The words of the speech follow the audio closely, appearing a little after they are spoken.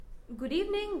Good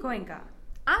evening Goenka.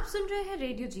 आप सुन रहे हैं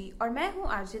रेडियो जी और मैं हूँ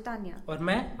आरजे तान्या। और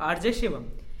मैं आरजे शिवम।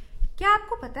 क्या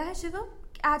आपको पता है शिवम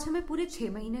कि आज हमें पूरे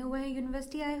 6 महीने हुए हैं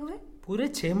यूनिवर्सिटी आए हुए? पूरे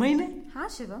 6 महीने? हाँ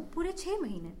शिवम, पूरे 6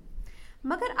 महीने।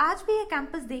 मगर आज भी ये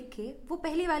कैंपस देख के वो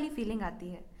पहली वाली फीलिंग आती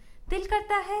है। दिल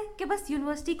करता है कि बस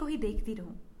यूनिवर्सिटी को ही देखती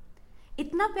रहूं।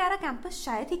 इतना प्यारा कैंपस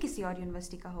शायद ही किसी और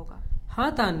यूनिवर्सिटी का होगा।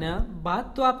 हाँ तान्या,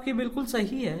 बात तो आपकी बिल्कुल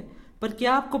सही है, पर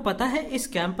क्या आपको पता है इस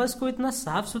कैंपस को इतना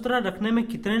साफ सुथरा रखने में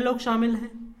कितने लोग शामिल हैं?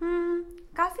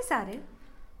 काफी सारे।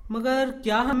 मगर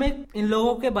क्या हमें इन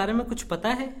लोगों के बारे में कुछ पता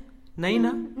है? नहीं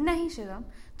ना? नहीं शिवम,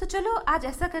 तो चलो आज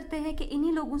ऐसा करते हैं कि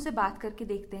इन्हीं लोगों से बात करके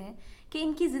देखते हैं कि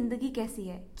इनकी जिंदगी कैसी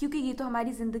है, क्योंकि ये तो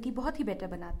हमारी जिंदगी बहुत ही बेटर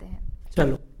बनाते हैं।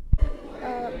 चलो।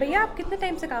 भैया, आप कितने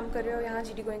टाइम से काम कर रहे हो यहाँ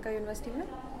जीडी गोयंका यूनिवर्सिटी में?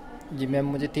 जी मैम,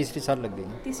 मुझे तीसरी साल लग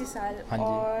गई। तीसरी साल? हाँ जी।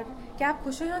 और क्या आप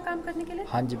खुश हो यहाँ काम करने के लिए?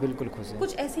 हाँ जी, बिल्कुल खुश है।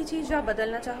 कुछ ऐसी चीज़ जो आप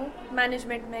बदलना चाहो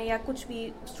मैनेजमेंट में, या कुछ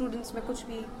भी स्टूडेंट्स में, कुछ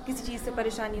भी किसी चीज़ से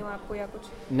परेशानी हो आपको या कुछ?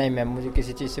 नहीं मैम, मुझे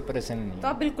किसी चीज़ से परेशानी नहीं। तो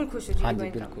आप बिल्कुल खुश हो? हाँ जी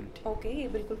बिल्कुल। ओके, ये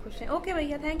बिल्कुल खुश हैं। ओके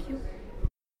भैया, थैंक यू।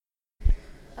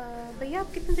 भैया,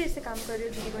 आप कितनी देर से काम कर रहे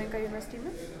हो जीडी गोयंका यूनिवर्सिटी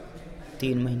में?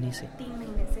 3 महीने से। 3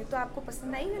 महीने से। तो आपको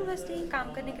पसंद आई यूनिवर्सिटी?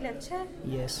 काम करने के लिए अच्छा है?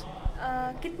 यस।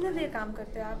 कितने देर काम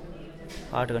करते हो आप?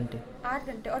 8 घंटे। 8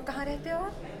 घंटे। और कहाँ रहते हो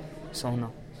आप?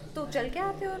 सोना। तो चल के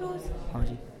आते हो रोज? हाँ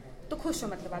जी। तो खुश हो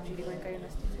मतलब आप जीडी गोयंका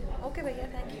यूनिवर्सिटी से? ओके भैया,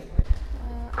 थैंक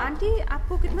यू। आंटी,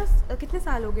 आपको कितने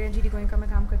साल हो गए जीडी गोयंका में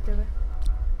काम करते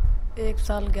हुए? 1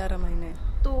 साल 11 महीने।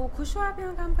 तो खुश हो आप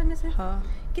यहाँ काम करने से?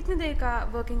 हाँ। कितने देर का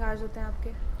वर्किंग आवर्स होते हैं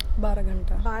आपके? 12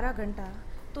 घंटा। 12 घंटा।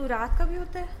 तो रात का भी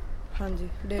होता है? हाँ जी,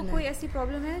 डे तो नाइट। कोई ऐसी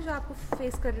प्रॉब्लम है जो आपको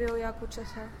फेस कर रहे हो या कुछ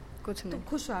ऐसा? कुछ तो नहीं।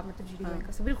 खुश हो आप मतलब जीडी हाँ।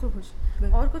 गोयंका से? बिल्कुल खुश।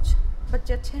 बिल्कुल। और कुछ?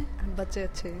 बच्चे अच्छे हैं? बच्चे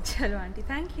अच्छे हैं। चलो आंटी,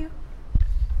 थैंक यू।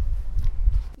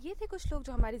 ये थे कुछ लोग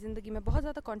जो हमारी ज़िंदगी में बहुत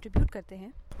ज़्यादा कंट्रीब्यूट करते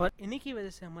हैं, और इन्हीं की वजह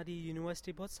से हमारी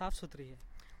यूनिवर्सिटी बहुत साफ सुथरी है।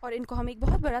 और इनको हम एक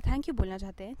बहुत बड़ा थैंक यू बोलना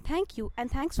चाहते हैं। Thank you and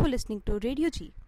thanks for listening to radio ji.